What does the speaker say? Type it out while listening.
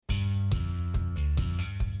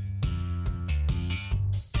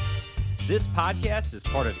This podcast is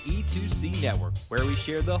part of E2C Network, where we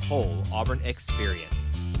share the whole Auburn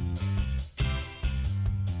experience.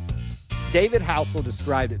 David Housel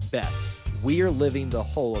described it best. We are living the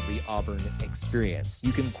whole of the Auburn experience.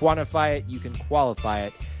 You can quantify it, you can qualify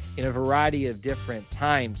it in a variety of different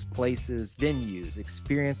times, places, venues,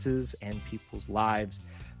 experiences, and people's lives.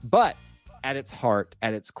 But at its heart,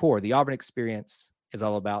 at its core, the Auburn experience is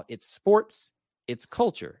all about its sports, its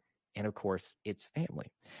culture, and of course, its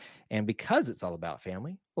family. And because it's all about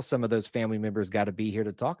family, well, some of those family members got to be here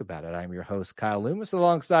to talk about it. I'm your host, Kyle Loomis,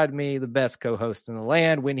 alongside me, the best co-host in the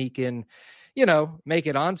land when he can, make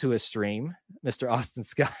it onto a stream, Mr. Austin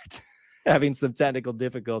Scott, having some technical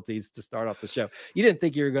difficulties to start off the show. You didn't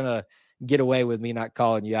think you were going to get away with me not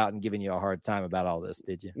calling you out and giving you a hard time about all this,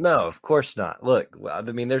 did you? No, of course not. Look, I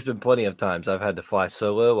mean, there's been plenty of times I've had to fly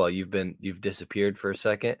solo while you've disappeared for a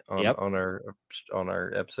second on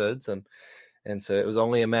our episodes, and so it was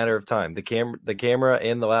only a matter of time. The camera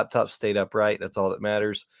and the laptop stayed upright. That's all that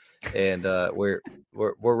matters. And we're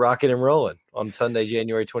rocking and rolling on Sunday,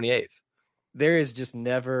 January 28th. There is just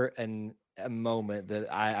never a moment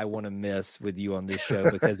that I want to miss with you on this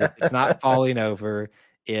show, because if it's not falling over,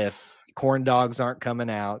 if corn dogs aren't coming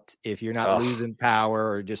out, if you're not losing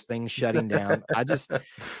power or just things shutting down,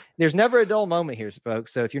 there's never a dull moment here,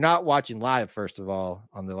 folks. So if you're not watching live, first of all,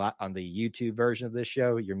 on the YouTube version of this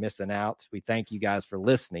show, you're missing out. We thank you guys for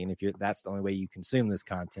listening. That's the only way you consume this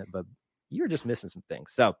content, but you're just missing some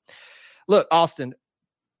things. So look, Austin,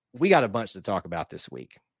 we got a bunch to talk about this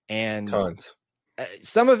week, and tons.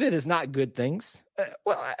 Some of it is not good things.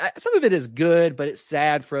 Some of it is good, but it's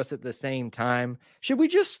sad for us at the same time. Should we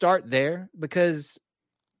just start there? Because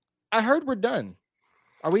I heard we're done.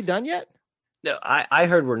 Are we done yet? No, I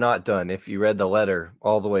heard we're not done if you read the letter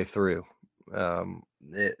all the way through.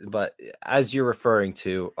 But as you're referring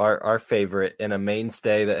to, our favorite and a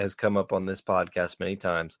mainstay that has come up on this podcast many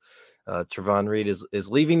times, Travon Reed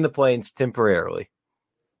is leaving the Plains temporarily.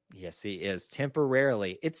 Yes, he is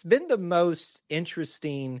temporarily. It's been the most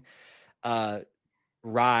interesting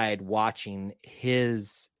ride watching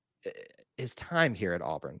his time here at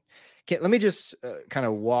Auburn. Let me just kind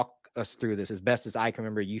of walk us through this as best as I can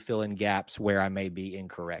remember. You fill in gaps where I may be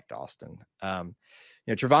incorrect, Austin.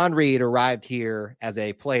 Travon Reed arrived here as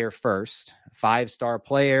a player first, 5-star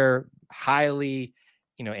player, highly,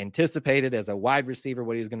 anticipated as a wide receiver,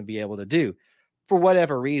 what he was going to be able to do. For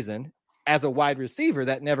whatever reason, as a wide receiver,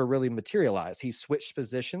 that never really materialized. He switched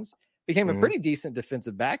positions, became a pretty decent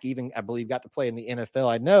defensive back, even, I believe, got to play in the NFL.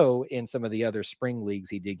 I know in some of the other spring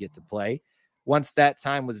leagues he did get to play. Once that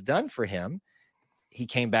time was done for him, he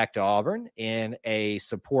came back to Auburn in a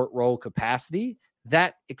support role capacity.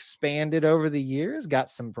 That expanded over the years,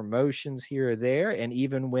 got some promotions here or there, and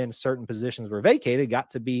even when certain positions were vacated,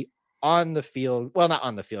 got to be on the field. Well, not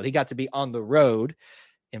on the field. He got to be on the road,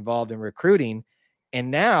 involved in recruiting.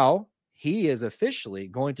 And now he is officially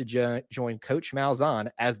going to join Coach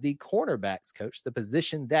Malzahn as the cornerbacks coach, the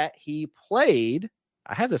position that he played.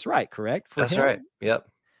 I have this right, correct? That's right. Yep.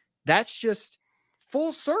 That's just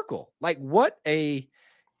full circle. Like, what a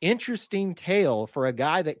interesting tale for a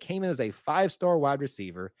guy that came in as a 5-star wide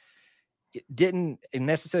receiver. It didn't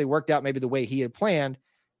necessarily worked out maybe the way he had planned,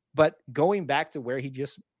 but going back to where he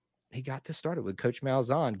got this started with Coach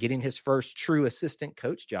Malzahn, getting his first true assistant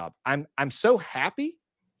coach job. I'm so happy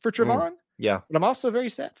for Travon. Yeah. But I'm also very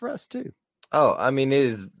sad for us too. Oh, I mean, it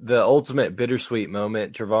is the ultimate bittersweet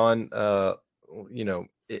moment. Travon,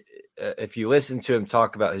 if you listen to him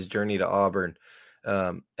talk about his journey to Auburn,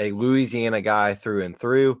 a Louisiana guy through and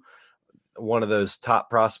through, one of those top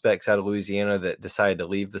prospects out of Louisiana that decided to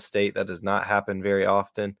leave the state. That does not happen very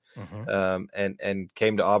often. And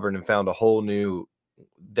came to Auburn and found a whole new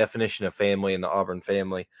definition of family in the Auburn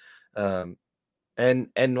family.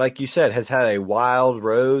 And like you said, has had a wild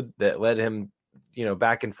road that led him,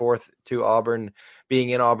 back and forth to Auburn, being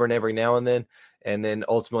in Auburn every now and then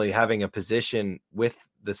ultimately having a position with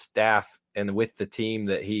the staff and with the team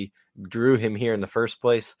that he drew him here in the first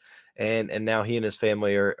place. And now he and his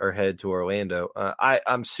family are headed to Orlando.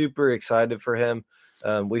 I'm super excited for him.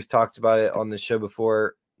 We've talked about it on this show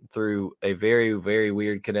before through a very, very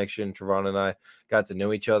weird connection. Travon and I got to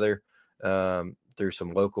know each other through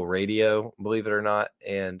some local radio, believe it or not.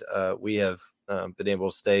 And we have been able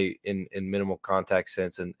to stay in minimal contact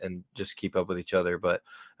since and just keep up with each other. But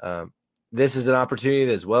this is an opportunity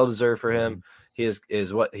that is well-deserved for him. He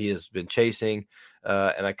is what he has been chasing.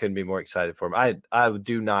 And I couldn't be more excited for him. I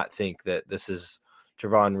do not think that this is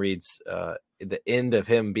Travon Reed's the end of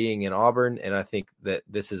him being in Auburn, and I think that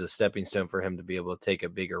this is a stepping stone for him to be able to take a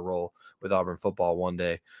bigger role with Auburn football one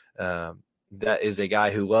day. That is a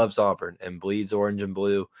guy who loves Auburn and bleeds orange and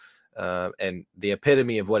blue. and the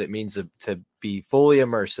epitome of what it means to be fully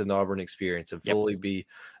immersed in the Auburn experience and fully be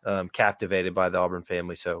captivated by the Auburn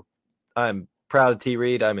family. So I'm proud of T.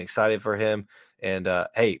 Reed. I'm excited for him. And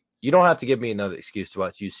hey, you don't have to give me another excuse to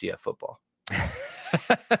watch UCF football.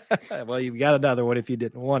 Well, you've got another one if you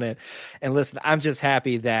didn't want it. And listen, I'm just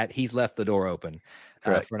happy that he's left the door open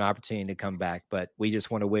for an opportunity to come back. But we just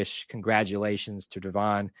want to wish congratulations to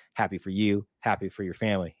Devon. Happy for you, happy for your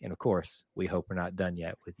family. And of course, we hope we're not done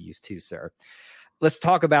yet with you too, sir. Let's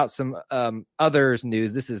talk about some others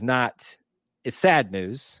news. It's sad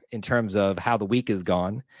news in terms of how the week has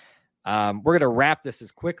gone. We're going to wrap this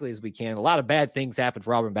as quickly as we can. A lot of bad things happened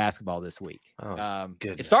for Auburn basketball this week.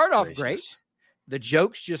 It started off great. The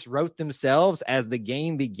jokes just wrote themselves as the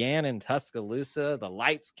game began in Tuscaloosa. The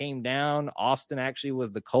lights came down. Austin actually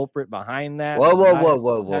was the culprit behind that.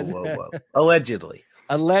 Whoa. Allegedly,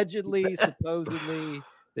 supposedly,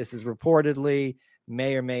 this is reportedly,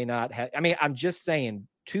 may or may not have. I mean, I'm just saying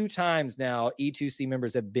 2 times now, E2C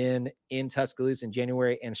members have been in Tuscaloosa in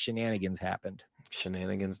January and shenanigans happened.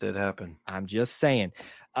 Shenanigans did happen. I'm just saying.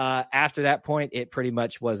 After that point, it pretty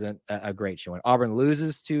much wasn't a great showing. Auburn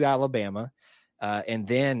loses to Alabama. And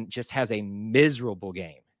then just has a miserable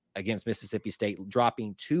game against Mississippi State,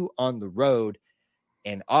 dropping 2 on the road.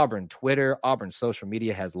 And Auburn Twitter, Auburn social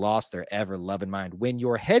media has lost their ever-loving mind. When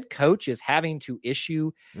your head coach is having to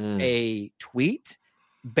issue a tweet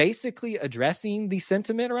basically addressing the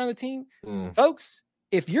sentiment around the team, folks,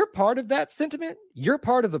 if you're part of that sentiment, you're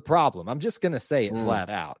part of the problem. I'm just going to say it flat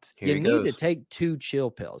out. You need to take 2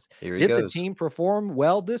 chill pills. Did the team perform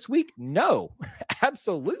well this week? No,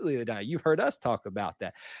 absolutely not. You've heard us talk about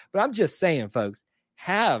that. But I'm just saying, folks,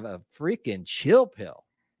 have a freaking chill pill.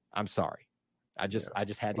 I'm sorry. I just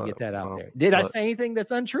had to get that out there. Did I say anything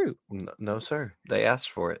that's untrue? No, sir. They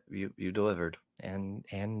asked for it. You delivered. And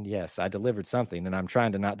yes, I delivered something, and I'm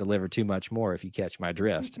trying to not deliver too much more if you catch my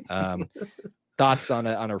drift. Thoughts on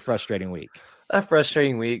a frustrating week? A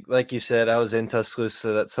frustrating week. Like you said, I was in Tuscaloosa.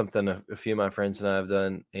 That's something a few of my friends and I have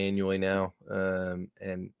done annually now. And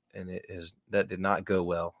that did not go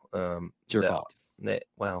well. It's your fault.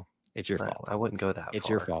 It's your fault. I wouldn't go that it's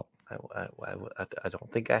far. Your fault. I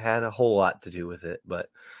don't think I had a whole lot to do with it, but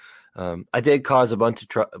I did cause a bunch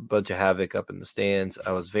of havoc up in the stands.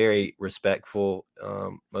 I was very respectful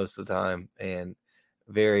most of the time and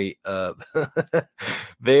very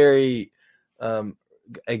very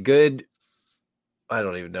a good, I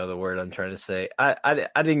don't even know the word I'm trying to say. I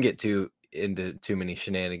didn't get into too many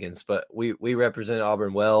shenanigans, but we represented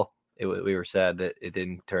Auburn well. We were sad that it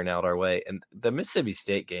didn't turn out our way. And the Mississippi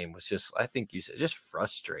State game was just, I think you said, just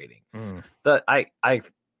frustrating.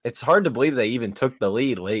 It's hard to believe they even took the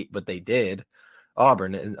lead late, but they did.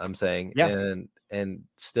 Auburn, I'm saying, and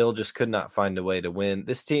still just could not find a way to win.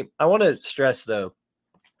 This team, I want to stress though,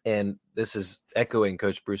 and this is echoing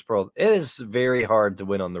Coach Bruce Pearl, it is very hard to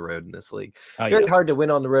win on the road in this league. Very hard to win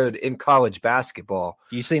on the road in college basketball.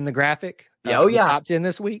 You seen the graphic? Yeah, top 10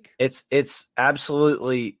 this week. It's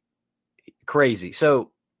absolutely crazy.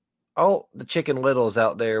 So all the Chicken Littles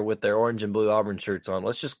out there with their orange and blue Auburn shirts on,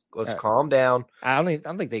 let's calm down. I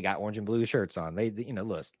don't think they got orange and blue shirts on. They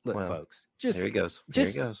look, folks. Just here he goes.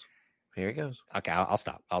 Here he goes. Okay, I'll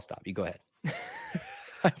stop. You go ahead.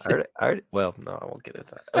 Well, no, I won't get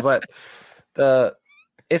into that. But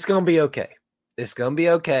it's gonna be okay. It's gonna be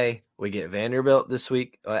okay. We get Vanderbilt this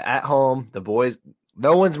week at home. The boys,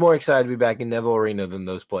 no one's more excited to be back in Neville Arena than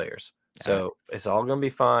those players. So it's all gonna be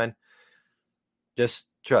fine. Just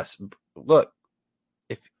trust. Look,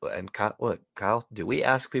 Kyle, do we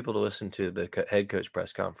ask people to listen to the head coach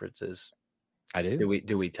press conferences? I do.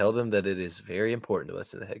 Do we tell them that it is very important to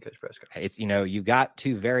listen to the head coach press conference? It's, you've got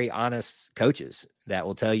 2 very honest coaches that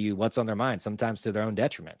will tell you what's on their mind, sometimes to their own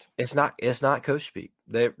detriment. It's not coach speak.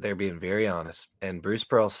 They're being very honest. And Bruce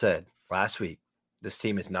Pearl said last week, this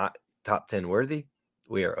team is not top 10 worthy.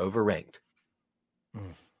 We are overranked.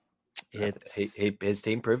 His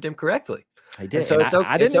team proved him correctly. I did. And so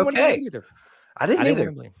I didn't want to either. I didn't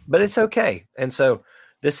either. But it's okay. And so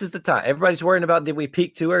this is the time. Everybody's worrying about, did we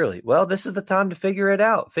peak too early? Well, this is the time to figure it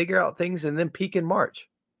out. Figure out things and then peak in March.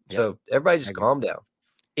 Yep. So everybody just calm down.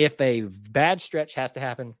 If a bad stretch has to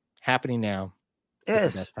happen, happening now, yes,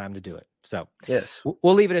 is the best time to do it. So yes,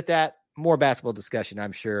 we'll leave it at that. More basketball discussion,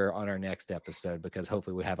 I'm sure, on our next episode, because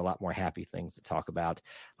hopefully we have a lot more happy things to talk about.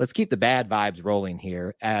 Let's keep the bad vibes rolling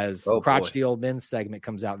here as Crotchety Old Men's segment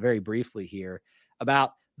comes out very briefly here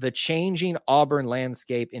about the changing Auburn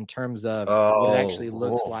landscape in terms of what it actually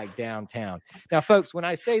looks like downtown. Now, folks, when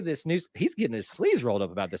I say this news, he's getting his sleeves rolled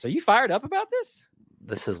up about this. Are you fired up about this?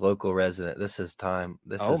 This is local resident. This is time.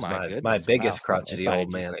 This is my biggest crotchety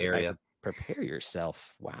old man area. Prepare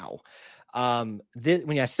yourself. Wow.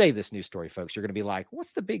 When I say this news story, folks, you're going to be like,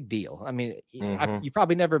 what's the big deal? I mean, you've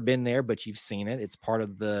probably never been there, but you've seen it. It's part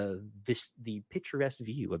of the picturesque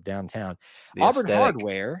view of downtown. The Auburn aesthetic.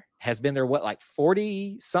 Hardware has been there, like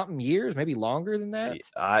 40 something years, maybe longer than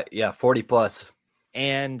that. 40 plus.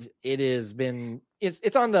 And it has been,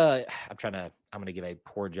 it's on the, I'm going to give a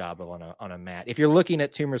poor job on a map. If you're looking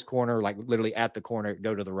at Toomer's Corner, like literally at the corner,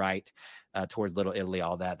 go to the right towards Little Italy,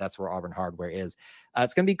 all that. That's where Auburn Hardware is.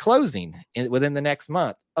 It's going to be closing within the next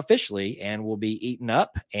month officially, and will be eaten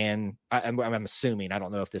up. And I'm assuming, I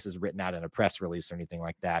don't know if this is written out in a press release or anything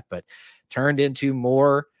like that, but turned into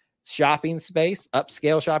more shopping space,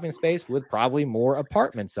 upscale shopping space with probably more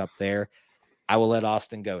apartments up there. I will let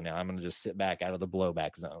Austin go now. I'm going to just sit back out of the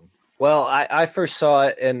blowback zone. Well, I first saw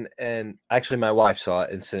it, and actually my wife saw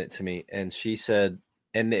it and sent it to me, and she said,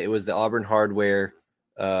 and it was the Auburn Hardware,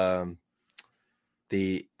 I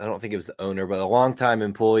don't think it was the owner, but a longtime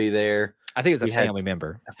employee there. I think it was a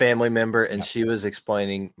family member. And yep. She was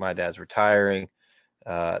explaining my dad's retiring,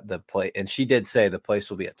 the place, and she did say the place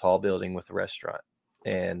will be a tall building with a restaurant,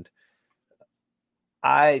 and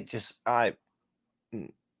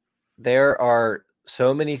there are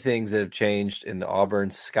so many things that have changed in the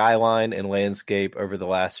Auburn skyline and landscape over the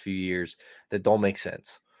last few years that don't make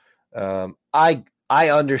sense. I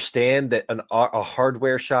understand that a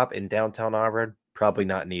hardware shop in downtown Auburn probably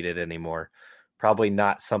not needed anymore. Probably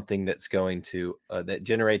not something that's going to that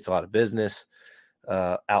generates a lot of business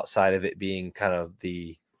outside of it being kind of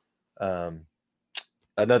the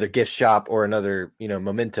another gift shop or another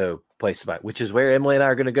memento place to buy, which is where Emily and I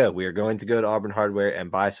are going to go. We are going to go to Auburn Hardware and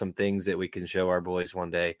buy some things that we can show our boys one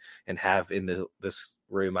day and have in this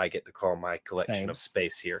room I get to call my collection of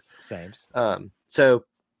space here. Same. So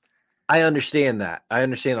I understand that. I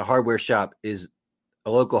understand a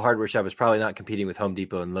local hardware shop is probably not competing with Home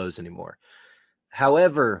Depot and Lowe's anymore.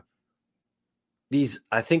 However,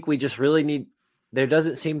 I think we just really need, there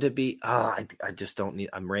doesn't seem to be, I just don't need,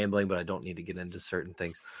 I'm rambling, but I don't need to get into certain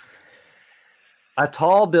things. A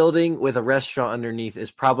tall building with a restaurant underneath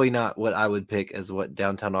is probably not what I would pick as what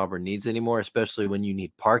downtown Auburn needs anymore, especially when you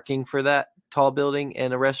need parking for that tall building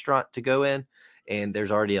and a restaurant to go in, and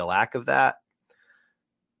there's already a lack of that.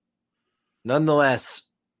 Nonetheless,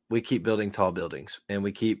 we keep building tall buildings, and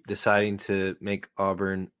we keep deciding to make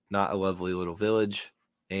Auburn not a lovely little village,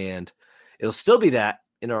 and it'll still be that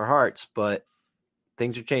in our hearts, but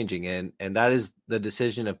things are changing, and that is the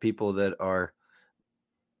decision of people that are,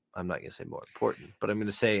 I'm not going to say more important, but I'm going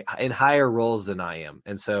to say in higher roles than I am.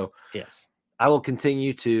 And so yes, I will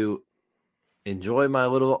continue to enjoy my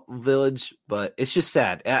little village, but it's just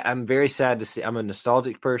sad. I'm very sad to see. I'm a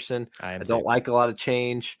nostalgic person. I don't like a lot of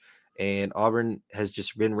change, and Auburn has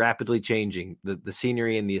just been rapidly changing. The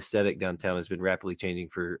scenery and the aesthetic downtown has been rapidly changing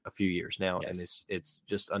for a few years now. Yes. And it's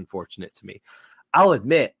just unfortunate to me. I'll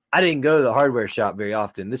admit, I didn't go to the hardware shop very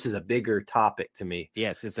often. This is a bigger topic to me.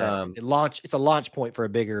 Yes, it's a launch point for a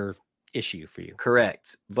bigger issue for you.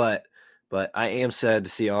 Correct. But I am sad to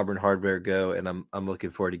see Auburn Hardware go, and I'm looking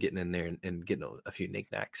forward to getting in there and getting a few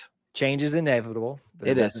knickknacks. Change is inevitable. But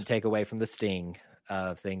it doesn't take away from the sting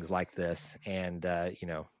of things like this. And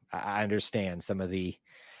I understand some of the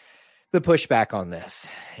pushback on this,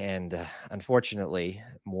 and unfortunately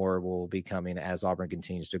more will be coming as Auburn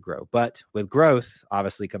continues to grow. But with growth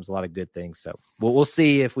obviously comes a lot of good things, so we'll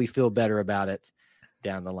see if we feel better about it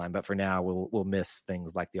down the line. But for now, we'll miss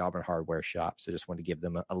things like the Auburn Hardware shop, so just want to give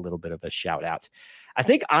them a little bit of a shout out. I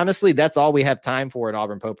think honestly that's all we have time for at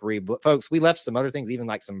Auburn Potpourri. But folks, we left some other things, even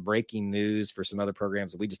like some breaking news for some other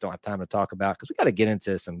programs that we just don't have time to talk about, because we got to get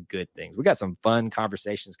into some good things. We got some fun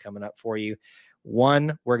conversations coming up for you.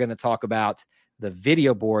 One, we're going to talk about the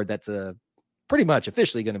video board that's pretty much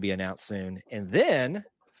officially going to be announced soon. And then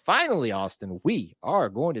finally, Austin, we are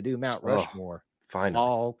going to do Mount Rushmore. Finally.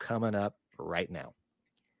 All coming up right now.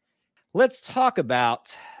 Let's talk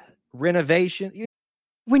about renovation.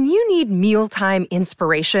 When you need mealtime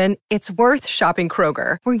inspiration, it's worth shopping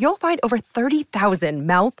Kroger, where you'll find over 30,000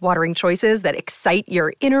 mouth-watering choices that excite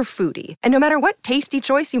your inner foodie. And no matter what tasty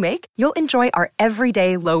choice you make, you'll enjoy our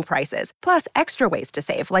everyday low prices, plus extra ways to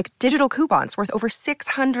save, like digital coupons worth over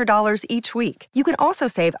 $600 each week. You can also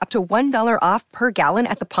save up to $1 off per gallon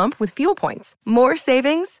at the pump with fuel points. More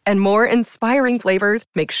savings and more inspiring flavors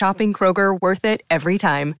make shopping Kroger worth it every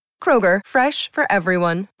time. Kroger, fresh for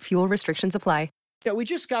everyone. Fuel restrictions apply. We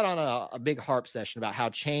just got on a big harp session about how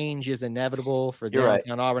change is inevitable for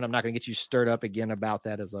downtown Auburn. I'm not going to get you stirred up again about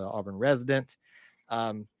that as an Auburn resident.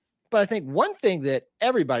 But I think one thing that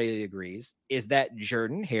everybody agrees is that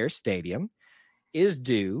Jordan-Hare Stadium is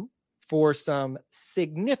due for some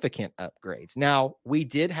significant upgrades. Now, we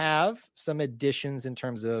did have some additions in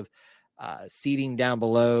terms of seating down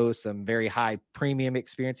below, some very high premium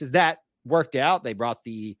experiences that worked out. They brought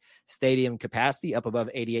the stadium capacity up above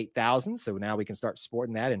 88,000. So now we can start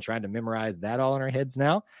sporting that and trying to memorize that all in our heads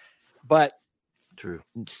now. But true,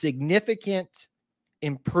 significant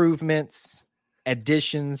improvements,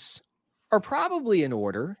 additions are probably in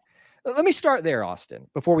order. Let me start there, Austin,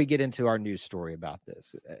 before we get into our news story about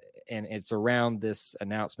this. And it's around this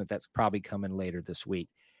announcement that's probably coming later this week.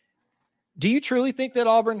 Do you truly think that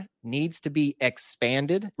Auburn needs to be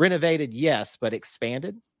expanded? Renovated, yes, but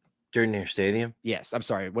expanded? Jordan-Hare Stadium? Yes. I'm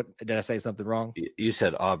sorry. What did I say something wrong? You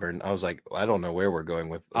said Auburn. I was like, I don't know where we're going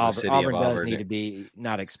with Auburn. The city Auburn of does Auburn. Need to be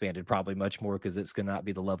not expanded, probably much more, because it's going to not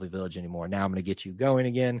be the lovely village anymore. Now I'm going to get you going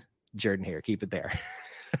again. Jordan-Hare, keep it there.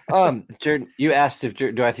 Jordan, you asked if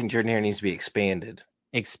do I think Jordan-Hare needs to be expanded?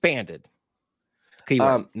 Expanded.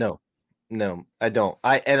 No, I don't.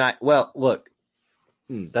 Look,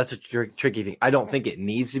 that's a tricky thing. I don't think it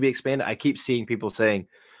needs to be expanded. I keep seeing people saying,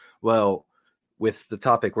 well, with the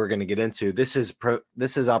topic we're going to get into, this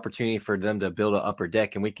is opportunity for them to build an upper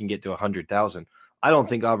deck and we can get to 100,000. I don't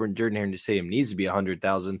think Auburn Jordan-Hare Stadium needs to be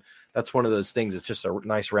 100,000. That's one of those things. It's just a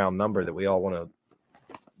nice round number that we all want to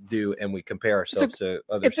do, and we compare ourselves to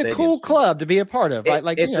other. It's a cool club to be a part of, right?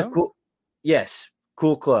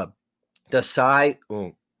 Cool club. Does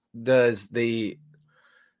the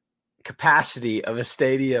capacity of a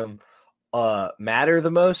stadium matter the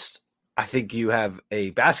most? I think you have a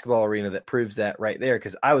basketball arena that proves that right there,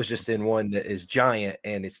 because I was just in one that is giant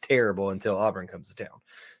and it's terrible until Auburn comes to town.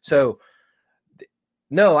 So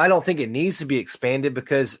no, I don't think it needs to be expanded,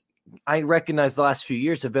 because I recognize the last few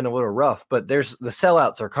years have been a little rough, but the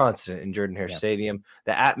sellouts are constant in Jordan-Hare Stadium.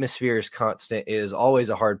 The atmosphere is constant. It is always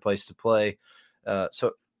a hard place to play.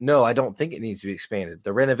 So no, I don't think it needs to be expanded.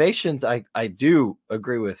 The renovations, I do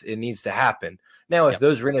agree with, it needs to happen. Now, if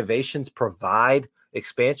those renovations provide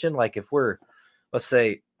expansion, like if we're, let's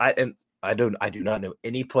say, I do not know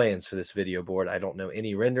any plans for this video board. I don't know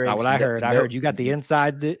any renderings. Not what I heard. I heard you got the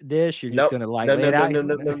inside dish. You're just going to lay it out.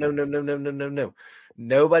 No.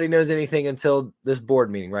 Nobody knows anything until this board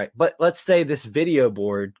meeting, right? But let's say this video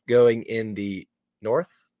board going in the north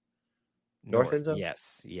end zone.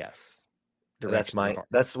 Yes.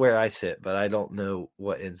 That's where I sit, but I don't know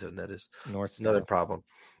what end zone that is. North. Another problem.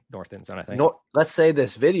 North end zone, I think. Let's say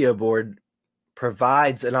this video board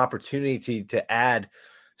provides an opportunity to add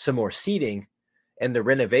some more seating, and the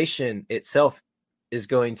renovation itself is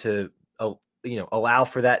going to allow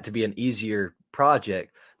for that to be an easier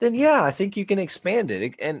project. Then I think you can expand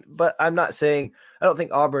it. But I'm not saying, I don't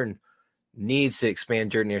think Auburn needs to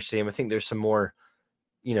expand Jordan-Hare Stadium. I think there's some more,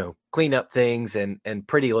 clean up things and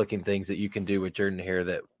pretty looking things that you can do with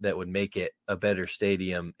Jordan-Hare that would make it a better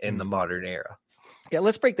stadium in the modern era. Yeah,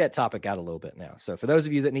 let's break that topic out a little bit now. So for those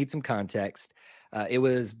of you that need some context, it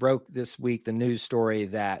was broke this week, the news story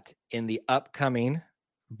that in the upcoming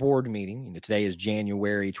board meeting, today is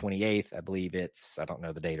January 28th. I believe I don't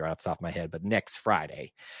know the date right off the top of my head, but next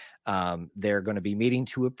Friday, they're going to be meeting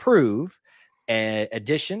to approve an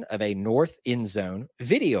addition of a north end zone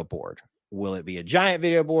video board. Will it be a giant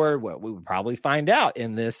video board? Well, we would probably find out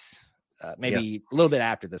in this, maybe a little bit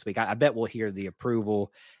after this week. I bet we'll hear the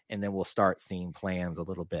approval, and then we'll start seeing plans a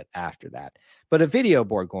little bit after that. But a video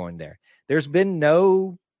board going there. There's been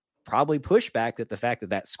no probably pushback that the fact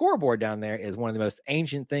that scoreboard down there is one of the most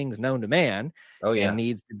ancient things known to man. And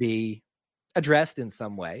needs to be addressed in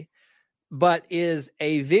some way. But is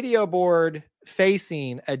a video board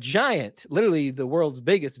facing a giant, literally the world's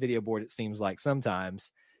biggest video board, it seems like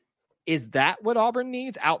sometimes, is that what Auburn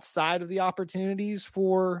needs outside of the opportunities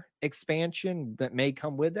for expansion that may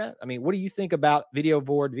come with that? I mean, what do you think about video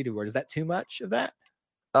board? Is that too much of that?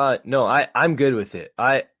 No, I'm good with it.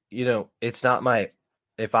 It's not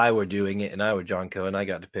if I were doing it and I were John Cohen, I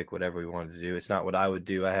got to pick whatever we wanted to do. It's not what I would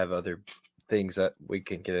do. I have other things that we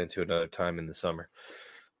can get into another time in the summer.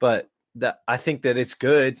 But I think that it's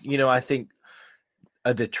good. I think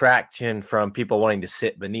a detraction from people wanting to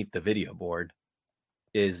sit beneath the video board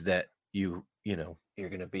is that you're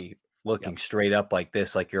going to be looking straight up like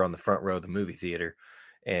this, like you're on the front row of the movie theater.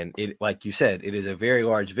 And it, like you said, it is a very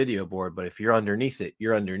large video board, but if you're underneath it,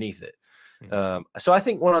 you're underneath it. So I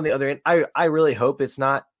think one on the other end, I really hope it's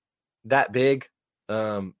not that big.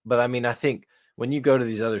 But I mean, I think when you go to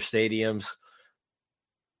these other stadiums,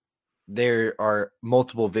 there are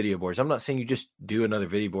multiple video boards. I'm not saying you just do another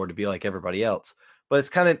video board to be like everybody else, but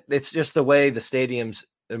it's just the way the stadiums,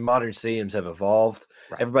 modern stadiums, have evolved.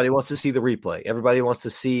 Right. Everybody wants to see the replay. Everybody wants to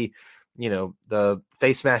see, the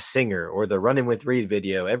face mask singer or the running with Reed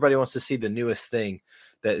video. Everybody wants to see the newest thing.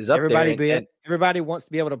 that is up there. Everybody wants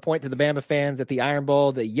to be able to point to the Bama fans at the Iron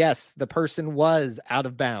Bowl that, yes, the person was out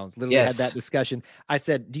of bounds. Literally had that discussion. I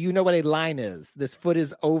said, do you know what a line is? This foot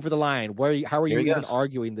is over the line. How are you even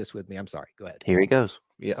arguing this with me? I'm sorry. Go ahead. Here he goes.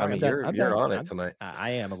 Yeah, sorry, you're on it tonight.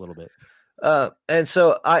 I am a little bit. And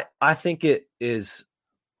so I think it is,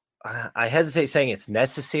 I hesitate saying it's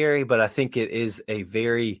necessary, but I think it is a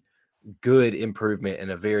very good improvement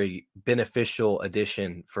and a very beneficial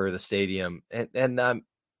addition for the stadium. And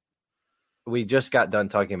we just got done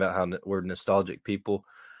talking about how we're nostalgic people.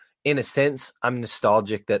 In a sense, I'm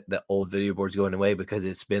nostalgic that the old video board's going away because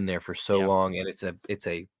it's been there for so long, and it's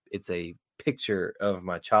a picture of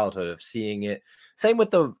my childhood of seeing it. Same with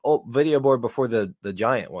the old video board before the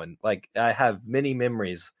giant one. Like, I have many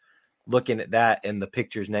memories looking at that and the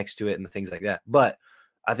pictures next to it and the things like that. But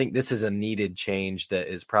I think this is a needed change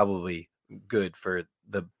that is probably good for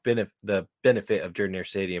the benefit of Jordan-Hare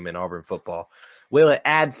Stadium and Auburn football. Will it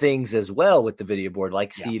add things as well with the video board,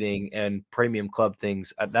 like seating and premium club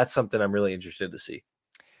things? That's something I'm really interested to see.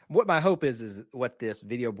 What my hope is what this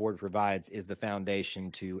video board provides is the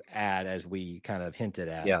foundation to add, as we kind of hinted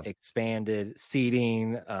at, expanded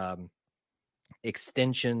seating,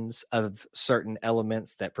 extensions of certain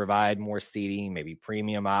elements that provide more seating, maybe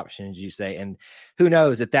premium options, you say. And who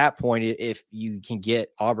knows, at that point, if you can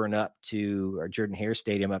get Auburn up to, or Jordan-Hare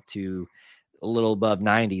Stadium up to a little above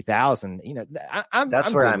 90,000,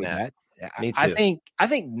 that's where I'm at. Me too. I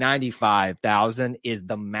think 95,000 is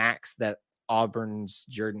the max that Auburn's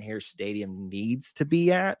Jordan-Hare Stadium needs to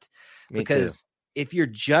be at. Because if you're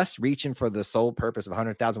just reaching for the sole purpose of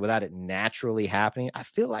 100,000 without it naturally happening, I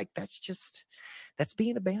feel like that's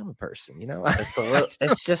being a Bama person,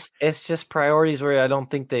 it's just priorities where I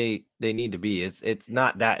don't think they need to be. It's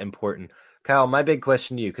not that important. Kyle, my big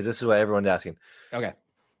question to you, because this is what everyone's asking. Okay.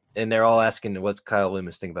 And they're all asking, what's Kyle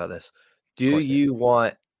Loomis think about this? Do you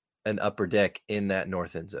want an upper deck in that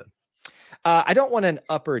north end zone? I don't want an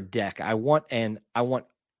upper deck. I want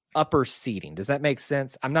upper seating. Does that make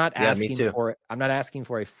sense? I'm not asking for it. I'm not asking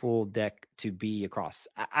for a full deck to be across.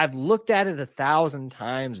 I've looked at it 1,000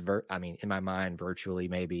 times. In my mind, virtually,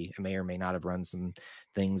 maybe I may or may not have run some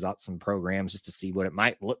things out, some programs just to see what it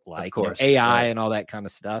might look like. Of course, AI and all that kind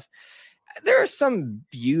of stuff. There are some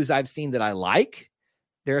views I've seen that I like.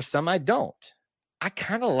 There are some I don't. I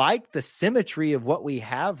kind of like the symmetry of what we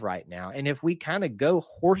have right now. And if we kind of go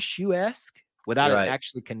horseshoe-esque without it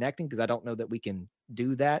actually connecting, because I don't know that we can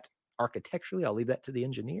do that architecturally, I'll leave that to the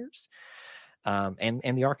engineers and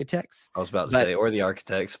the architects. I was about to say, or the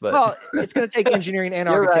architects, but well, it's going to take engineering and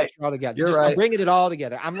architecture all together. I'm bringing it all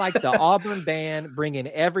together. I'm like the Auburn band, bringing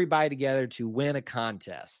everybody together to win a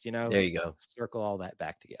contest. There you go. Circle all that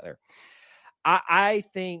back together. I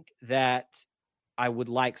think that I would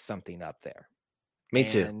like something up there. Me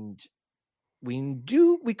too. And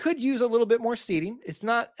we could use a little bit more seating. It's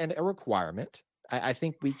not a requirement. I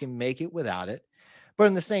think we can make it without it. But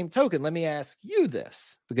in the same token, let me ask you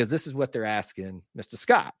this, because this is what they're asking Mr.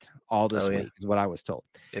 Scott all this week, is what I was told.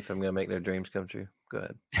 If I'm going to make their dreams come true, go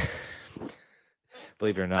ahead.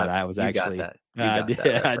 Believe it or not, I was actually. I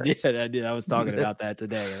did. I was talking about that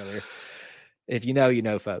today earlier. If you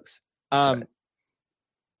know, folks.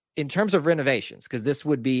 In terms of renovations, because this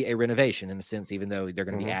would be a renovation in a sense, even though they're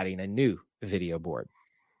going to be adding a new video board.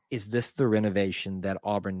 Is this the renovation that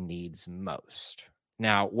Auburn needs most?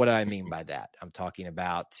 Now, what do I mean by that? I'm talking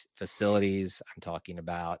about facilities. I'm talking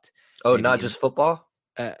about not just football.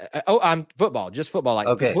 I'm football, just football,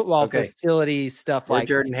 like football facilities, stuff like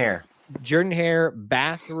Jordan-Hare,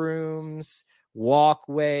 bathrooms,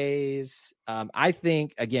 walkways. I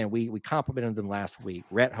think, again, we complimented them last week.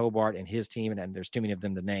 Rhett Hobart and his team, and there's too many of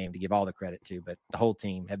them to name to give all the credit to, but the whole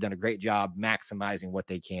team have done a great job maximizing what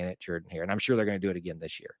they can at Jordan-Hare, and I'm sure they're going to do it again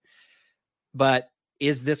this year. But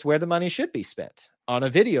is this where the money should be spent? On a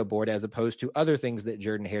video board, as opposed to other things that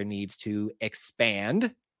Jordan-Hare needs to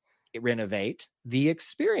expand, renovate the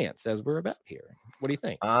experience, as we're about here? What do you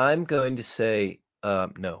think? I'm going to say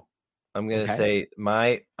no. I'm going to say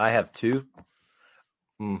I have two.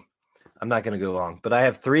 I'm not going to go long, but I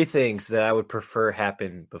have three things that I would prefer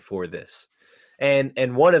happen before this.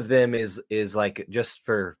 And one of them is like just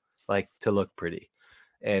for like to look pretty.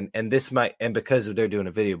 And this might, and because they're doing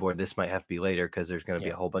a video board, this might have to be later because there's going to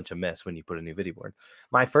be a whole bunch of mess when you put a new video board.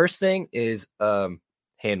 My first thing is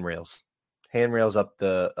handrails up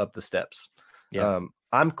the steps. Yeah.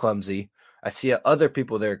 I'm clumsy. I see other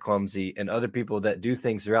people that are clumsy and other people that do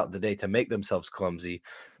things throughout the day to make themselves clumsy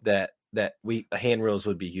that handrails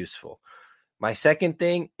would be useful. My second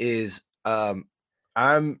thing is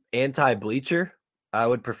I'm anti-bleacher. I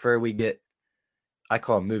would prefer we get I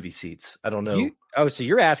call them movie seats. I don't know. So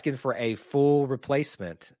you're asking for a full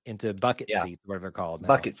replacement into bucket seats, whatever they're called now.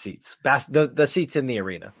 Bucket seats, the seats in the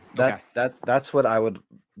arena. That's what I would.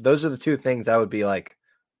 Those are the two things I would be like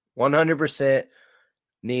 100%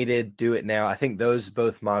 needed. Do it now. I think those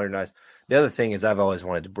both modernize. The other thing is I've always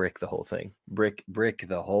wanted to brick the whole thing. Brick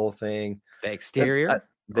the whole thing. The exterior.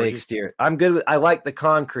 The exterior. I'm good with. I like the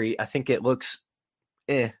concrete. I think it looks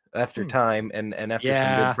after time and after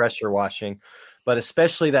some good pressure washing. But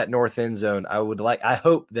especially that north end zone, I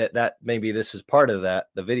hope that maybe this is part of that,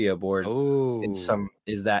 the video board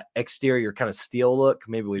is that exterior kind of steel look.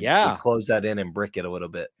 Maybe we close that in and brick it a little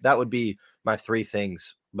bit. That would be my three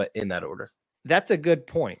things, but in that order. That's a good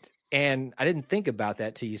point. And I didn't think about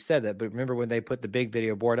that till you said that, but remember when they put the big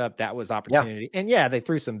video board up, that was opportunity. And they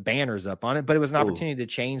threw some banners up on it, but it was an opportunity to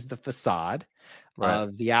change the facade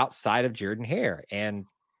of the outside of Jordan Hare. And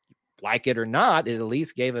like it or not, it at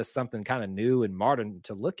least gave us something kind of new and modern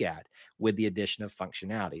to look at with the addition of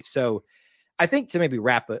functionality. So I think to maybe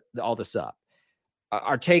wrap all this up,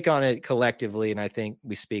 our take on it collectively, and I think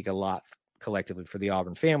we speak a lot collectively for the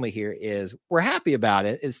Auburn family here, is we're happy about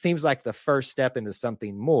it. It seems like the first step into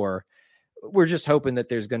something more. We're just hoping that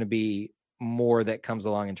there's going to be more that comes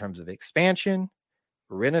along in terms of expansion,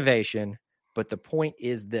 renovation. But the point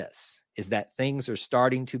is that things are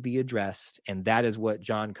starting to be addressed. And that is what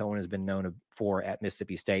John Cohen has been known for at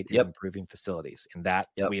Mississippi State, is improving facilities. And that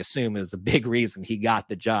we assume is the big reason he got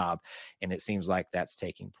the job. And it seems like that's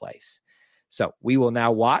taking place. So we will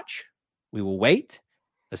now watch. We will wait,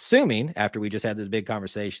 assuming after we just had this big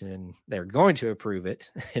conversation and they're going to approve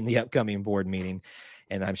it in the upcoming board meeting.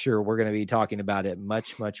 And I'm sure we're going to be talking about it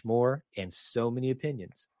much, much more. And so many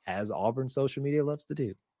opinions, as Auburn social media loves to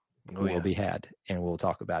do, will be had, and we'll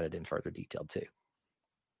talk about it in further detail too.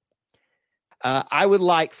 I would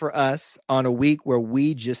like for us on a week where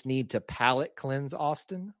we just need to palate cleanse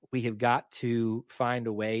Austin. We have got to find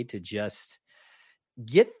a way to just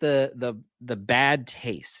get the bad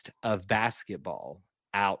taste of basketball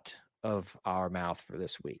out of our mouth for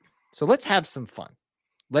this week. So let's have some fun.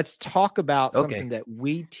 Let's talk about something that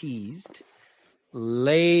we teased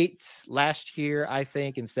late last year, I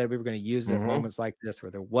think. Instead, we were going to use it at moments like this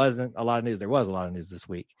where there wasn't a lot of news. There was a lot of news this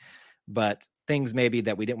week, but things maybe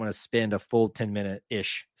that we didn't want to spend a full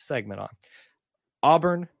 10-minute-ish segment on.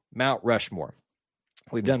 Auburn, Mount Rushmore.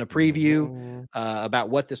 We've done a preview about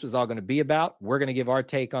what this was all going to be about. We're going to give our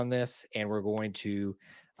take on this, and we're going to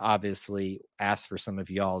obviously ask for some of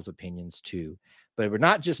y'all's opinions too. But we're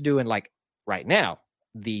not just doing, like right now,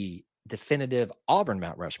 the definitive Auburn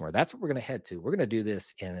Mount Rushmore. That's what we're going to head to. We're going to do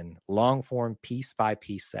this in long form, piece by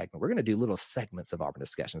piece segment. We're going to do little segments of Auburn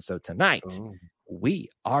discussion. So tonight we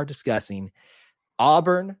are discussing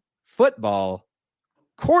Auburn football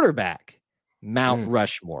quarterback Mount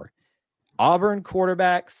Rushmore. Auburn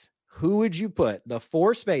quarterbacks. Who would you put? The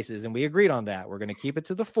 4 spaces, and we agreed on that. We're going to keep it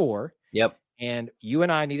to the 4. Yep. And you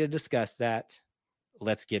and I need to discuss that.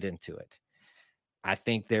 Let's get into it. I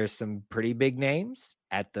think there's some pretty big names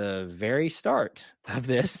at the very start of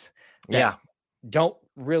this. Don't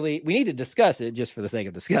really, we need to discuss it just for the sake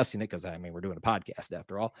of discussing it, because I mean, we're doing a podcast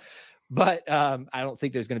after all. But I don't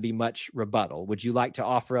think there's going to be much rebuttal. Would you like to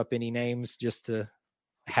offer up any names just to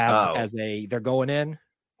have as they're going in?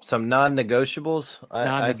 Some non-negotiables.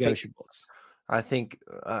 Non-negotiables. I think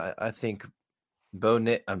Bo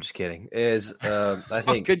Nix, I'm just kidding. I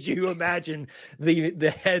think. Could you imagine the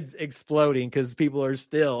heads exploding because people are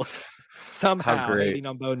still somehow hating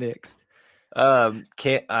on Bo Nix? Cam.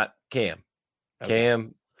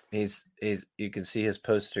 Cam. He's. You can see his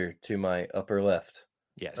poster to my upper left.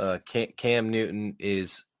 Yes. Cam Newton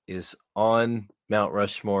is on Mount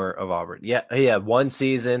Rushmore of Auburn. Yeah, he had one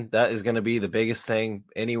season. That is going to be the biggest thing.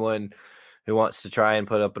 Anyone who wants to try and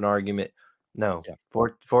put up an argument. No,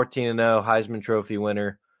 14-0, Heisman Trophy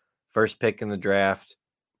winner, first pick in the draft,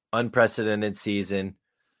 unprecedented season,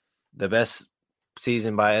 the best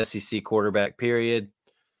season by SEC quarterback, period.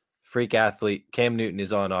 Freak athlete. Cam Newton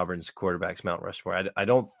is on Auburn's quarterback's Mount Rushmore. I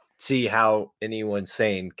don't see how anyone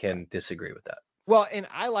sane can disagree with that. Well, and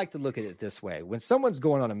I like to look at it this way. When someone's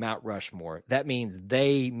going on a Mount Rushmore, that means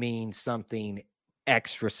they mean something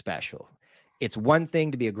extra special. It's one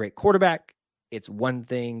thing to be a great quarterback. It's one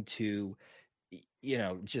thing to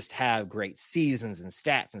just have great seasons and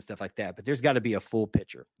stats and stuff like that. But there's got to be a full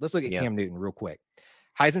picture. Let's look at Cam Newton real quick.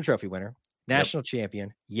 Heisman Trophy winner, national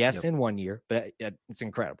champion. Yes, in 1 year, but it's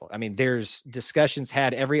incredible. I mean, there's discussions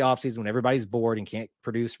had every offseason when everybody's bored and can't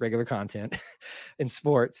produce regular content in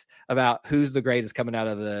sports about who's the greatest coming out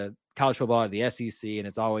of the college football of the SEC. And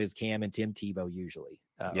it's always Cam and Tim Tebow usually.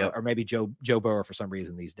 or maybe Joe Burrow for some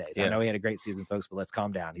reason these days. Yeah. I know he had a great season, folks, but let's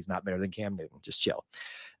calm down. He's not better than Cam Newton. Just chill,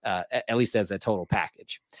 at least as a total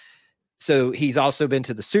package. So he's also been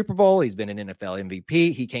to the Super Bowl. He's been an NFL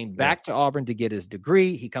MVP. He came back to Auburn to get his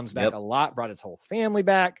degree. He comes back a lot, brought his whole family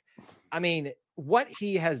back. I mean, what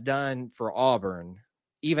he has done for Auburn,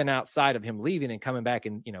 even outside of him leaving and coming back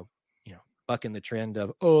and, bucking the trend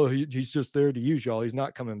of, he's just there to use y'all. He's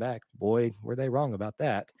not coming back. Boy, were they wrong about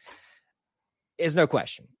that. Is no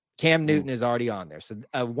question. Cam Newton is already on there. So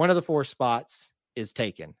one of the 4 spots is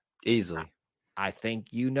taken. Easily. I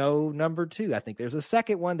think number 2. I think there's a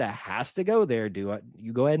second one that has to go there.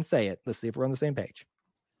 You go ahead and say it. Let's see if we're on the same page.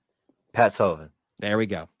 Pat Sullivan. There we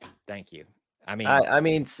go. Thank you. I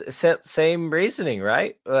mean, same reasoning,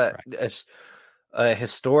 right? Right. A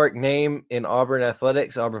historic name in Auburn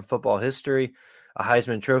athletics, Auburn football history, a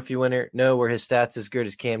Heisman Trophy winner. No, were his stats as good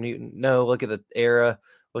as Cam Newton? No, look at the era.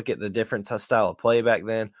 Look at the different style of play back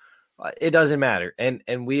then. It doesn't matter. And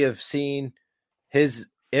we have seen his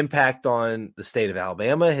impact on the state of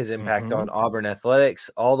Alabama, his impact on Auburn athletics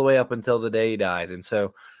all the way up until the day he died. And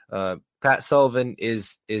so Pat Sullivan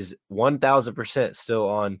is 1,000% still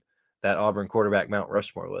on that Auburn quarterback Mount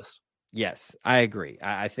Rushmore list. Yes, I agree.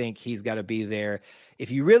 I think he's got to be there.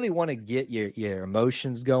 If you really want to get your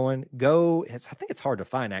emotions going, I think it's hard to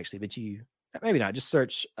find actually, but maybe not. Just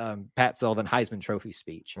search Pat Sullivan Heisman Trophy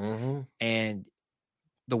speech. And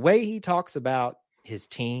the way he talks about his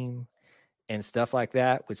team and stuff like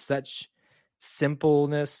that with such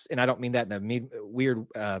simpleness, and I don't mean that in a weird,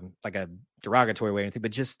 like a derogatory way or anything,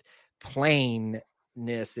 but just plainness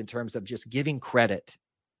in terms of just giving credit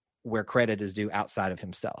where credit is due outside of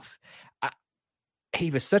himself.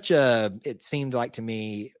 He was it seemed like to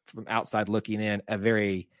me from outside looking in, a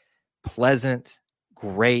very pleasant,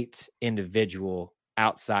 great individual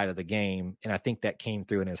outside of the game. And I think that came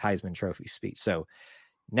through in his Heisman Trophy speech. So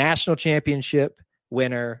national championship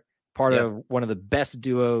winner, part of one of the best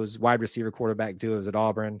duos, wide receiver quarterback duos at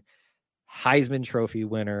Auburn, Heisman Trophy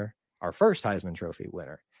winner, our first Heisman Trophy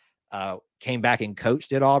winner, came back and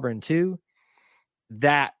coached at Auburn too.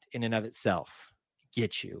 That in and of itself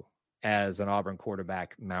gets you as an Auburn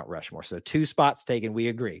quarterback, Mount Rushmore. So 2 spots taken. We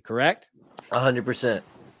agree, correct? 100%.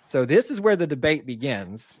 So this is where the debate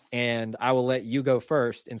begins, and I will let you go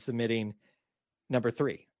first in submitting number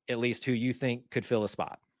 3, at least who you think could fill a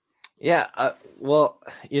spot. Yeah. Well,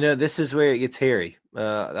 this is where it gets hairy.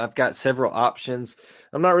 I've got several options.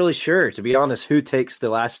 I'm not really sure, to be honest, who takes the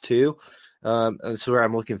last 2. This is where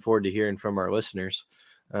I'm looking forward to hearing from our listeners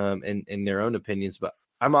and their own opinions, but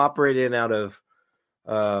I'm operating out of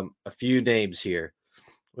a few names here.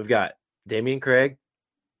 We've got Damian Craig.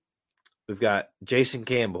 We've got Jason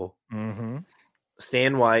Campbell,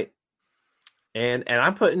 Stan White, and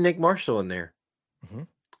I'm putting Nick Marshall in there.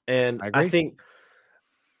 And I think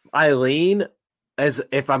I lean as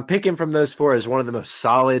if I'm picking from those 4 as one of the most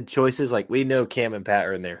solid choices. Like we know Cam and Pat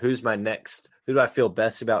are in there. Who's my next? Who do I feel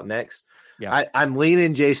best about next? Yeah, I'm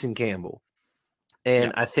leaning Jason Campbell.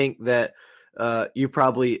 And I think that you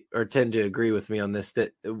probably tend to agree with me on this,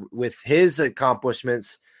 that with his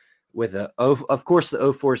accomplishments, with of course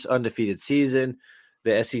the 04 undefeated season,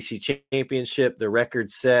 the SEC championship, the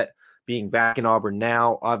record set, being back in Auburn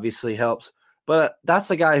now obviously helps. But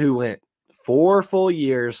that's a guy who went 4 full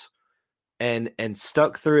years and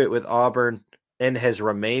stuck through it with Auburn and has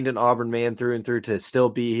remained an Auburn man through and through to still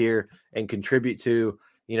be here and contribute to,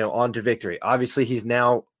 on to victory. Obviously, he's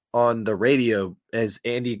now on the radio as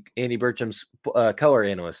Andy Burcham's color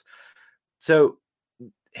analyst. So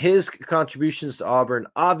his contributions to Auburn,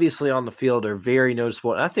 obviously on the field, are very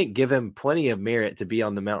noticeable. And I think give him plenty of merit to be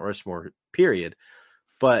on the Mount Rushmore, period.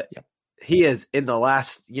 But he has, in the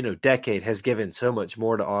last, decade, has given so much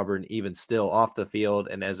more to Auburn, even still off the field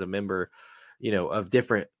and as a member, of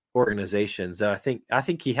different organizations, that I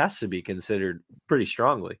think he has to be considered pretty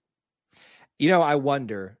strongly. I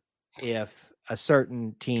wonder if a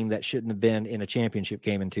certain team that shouldn't have been in a championship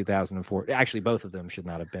game in 2004, actually both of them should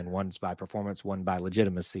not have been, one's by performance, one by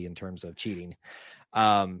legitimacy in terms of cheating.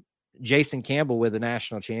 Jason Campbell with a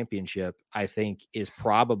national championship, I think, is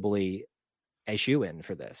probably a shoe-in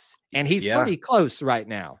for this. And he's pretty close right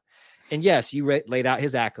now. And yes, you laid out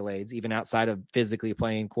his accolades, even outside of physically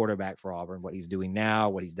playing quarterback for Auburn, what he's doing now,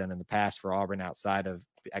 what he's done in the past for Auburn outside of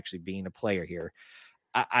actually being a player here.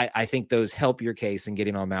 I think those help your case in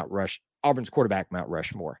getting on Auburn's quarterback, Mount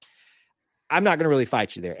Rushmore. I'm not going to really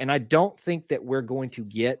fight you there. And I don't think that we're going to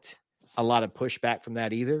get a lot of pushback from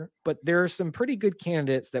that either, but there are some pretty good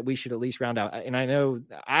candidates that we should at least round out. And I know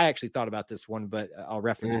I actually thought about this one, but I'll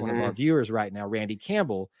reference one of our viewers right now, Randy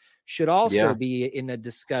Campbell, should also be in a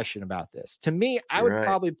discussion about this. To me, I would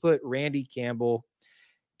probably put Randy Campbell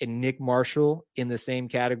and Nick Marshall in the same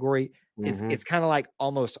category. It's kind of like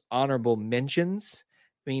almost honorable mentions,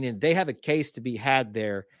 meaning they have a case to be had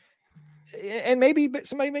there. And maybe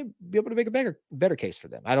somebody may be able to make a better case for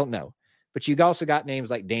them. I don't know. But you also got names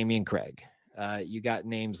like Damian Craig. You got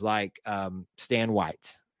names like Stan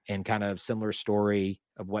White, and kind of similar story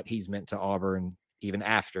of what he's meant to Auburn, even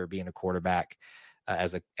after being a quarterback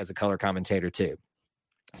as a color commentator too.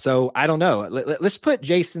 So I don't know. Let's put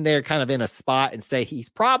Jason there kind of in a spot and say he's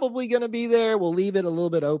probably going to be there. We'll leave it a little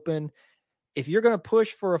bit open. If you're going to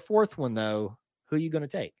push for a fourth one, though, who are you going to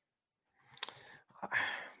take?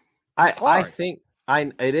 I think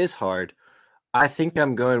it is hard. I think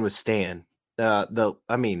I'm going with Stan. The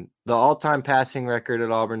all-time passing record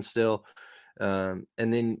at Auburn still. And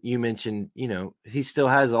then you mentioned, he still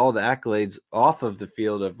has all the accolades off of the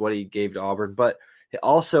field of what he gave to Auburn, but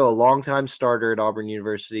also a longtime starter at Auburn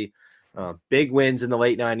University. Big wins in the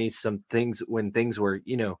late 90s. Some things when things were,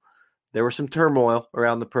 there was some turmoil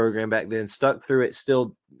around the program back then. Stuck through it,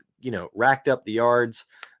 still, racked up the yards.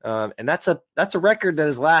 And that's a record that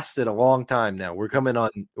has lasted a long time now. We're coming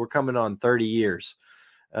on 30 years.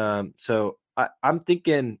 So I'm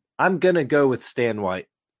thinking I'm gonna go with Stan White.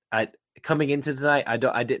 Coming into tonight,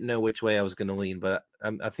 I didn't know which way I was gonna lean, but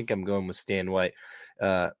I think I'm going with Stan White.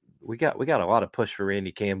 We got a lot of push for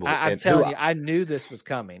Randy Campbell. I'm telling you, I knew this was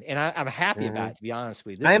coming, and I'm happy about it, to be honest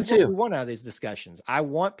with you. I am too. What we want out of these discussions. I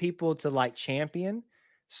want people to champion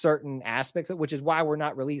certain aspects of, which is why we're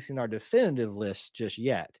not releasing our definitive list just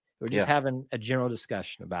yet. We're just having a general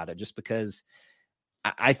discussion about it, just because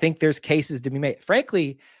I think there's cases to be made.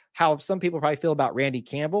 Frankly, how some people probably feel about Randy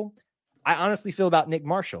Campbell, I honestly feel about Nick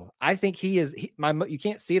Marshall. I think he is you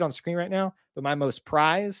can't see it on screen right now, but my most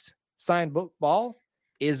prized signed book ball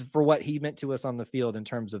is for what he meant to us on the field in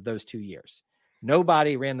terms of those 2 years.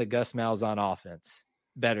 Nobody ran the Gus Malzahn offense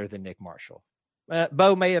better than Nick Marshall.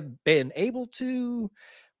 Bo may have been able to.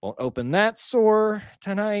 Won't open that sore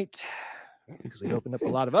tonight because we opened up a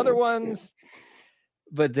lot of other ones.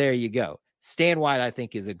 But there you go. Stan White, I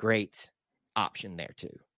think, is a great option there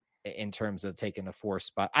too, in terms of taking a 4th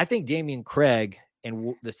spot. I think Damian Craig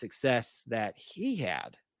and the success that he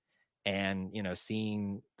had, and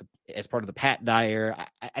seeing as part of the Pat Dyer,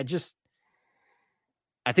 I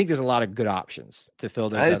think there's a lot of good options to fill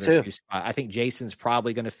those other 2 spots. I think Jason's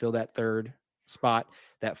probably going to fill that 3rd spot.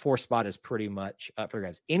 That 4th spot is pretty much up for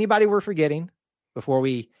grabs. Anybody we're forgetting before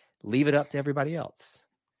we leave it up to everybody else?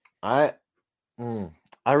 I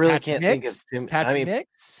really can't think of him. Patrick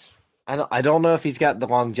Nix. I don't know if he's got the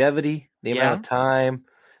longevity, the amount of time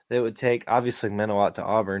that it would take. Obviously meant a lot to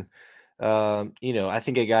Auburn. I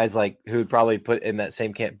think of guys like who would probably put in that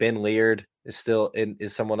same camp. Ben Leard is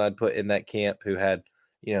someone I'd put in that camp who had,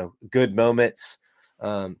 good moments.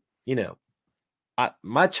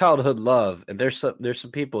 My childhood love, and there's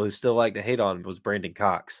some people who still like to hate on him, was Brandon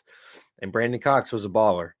Cox, and Brandon Cox was a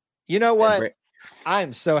baller. You know what?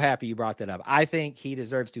 I'm so happy you brought that up. I think he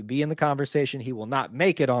deserves to be in the conversation. He will not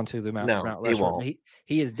make it onto the Mount Rushmore. He won't.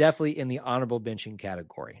 He is definitely in the honorable benching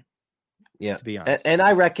category. Yeah, to be honest. And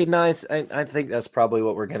I recognize, I think that's probably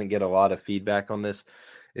what we're going to get a lot of feedback on this,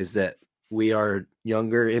 is that we are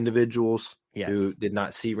younger individuals who did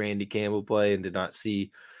not see Randy Campbell play and did not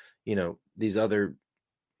see, these other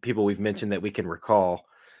people we've mentioned that we can recall.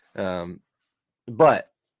 But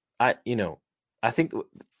I think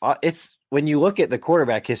it's when you look at the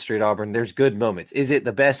quarterback history at Auburn, there's good moments. Is it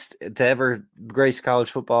the best to ever grace college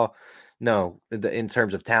football? No. In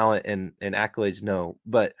terms of talent and accolades, no.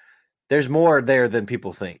 But there's more there than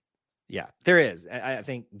people think. Yeah, there is. I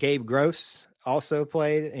think Gabe Gross also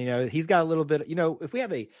played. He's got a little bit. If we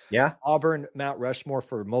have a Auburn Mount Rushmore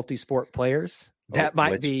for multi-sport players, that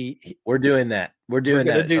might be. We're doing that. We're doing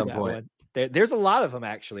that at some point. There's a lot of them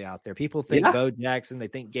actually out there. People think Bo Jackson. They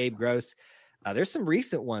think Gabe Gross. There's some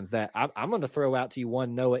recent ones that I'm going to throw out to you.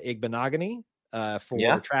 One, Noah Igbenogany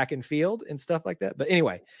for track and field and stuff like that. But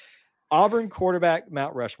anyway, Auburn quarterback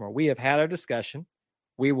Mount Rushmore. We have had our discussion.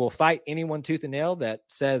 We will fight anyone tooth and nail that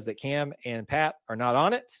says that Cam and Pat are not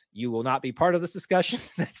on it. You will not be part of this discussion.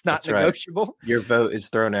 That's not negotiable. Right. Your vote is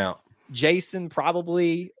thrown out. Jason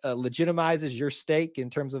probably legitimizes your stake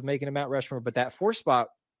in terms of making a Mount Rushmore, but that 4th spot,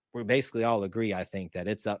 we basically all agree, I think, that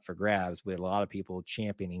it's up for grabs with a lot of people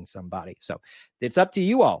championing somebody. So it's up to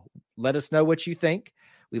you all. Let us know what you think.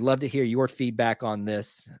 We'd love to hear your feedback on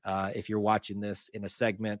this. If you're watching this in a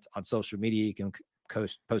segment on social media, you can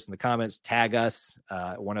post in the comments, tag us,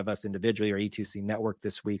 one of us individually or E2C Network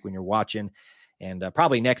this week when you're watching. And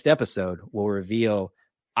probably next episode, we'll reveal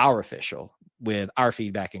our official with our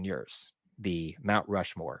feedback and yours, the Mount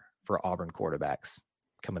Rushmore for Auburn quarterbacks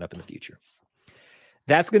coming up in the future.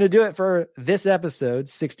 That's going to do it for this episode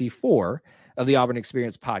 64 of the Auburn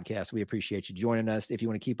Experience podcast. We appreciate you joining us. If you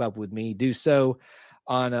want to keep up with me, do so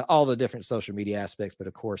on all the different social media aspects, but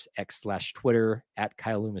of course, X/Twitter at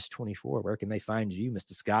Kyle Loomis 24. Where can they find you,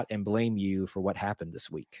 Mr. Scott, and blame you for what happened this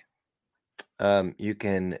week? You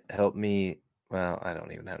can help me. Well, I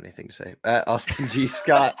don't even have anything to say. At Austin G.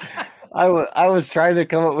 Scott. I was trying to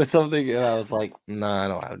come up with something, and I was like, no, I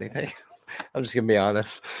don't have anything. I'm just going to be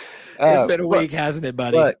honest. It's been a week, hasn't it,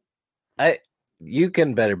 buddy? But you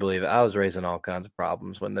can better believe it. I was raising all kinds of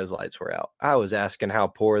problems when those lights were out. I was asking how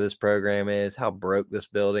poor this program is, how broke this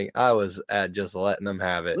building. I was just letting them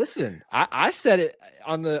have it. Listen, I said it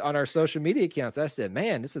on our social media accounts. I said,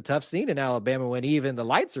 man, it's a tough scene in Alabama when even the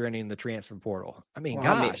lights are in the transfer portal. I mean,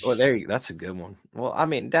 gosh. That's a good one. Well, I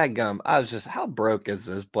mean, dadgum, I was just, how broke is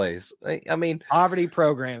this place? I mean, poverty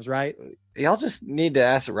programs, right? Y'all just need to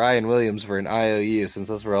ask Ryan Williams for an IOU since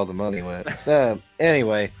that's where all the money went.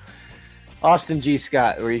 Anyway, Austin G.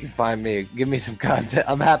 Scott, where you can find me. Give me some content.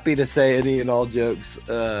 I'm happy to say any and all jokes.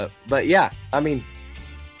 But yeah, I mean,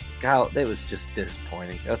 Kyle, it was just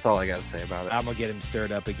disappointing. That's all I got to say about it. I'm going to get him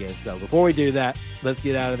stirred up again. So before we do that, let's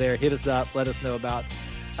get out of there. Hit us up. Let us know about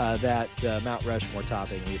that Mount Rushmore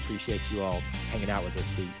topic. We appreciate you all hanging out with us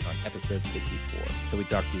on episode 64. So we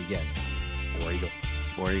talk to you again. War Eagle.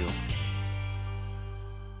 War Eagle.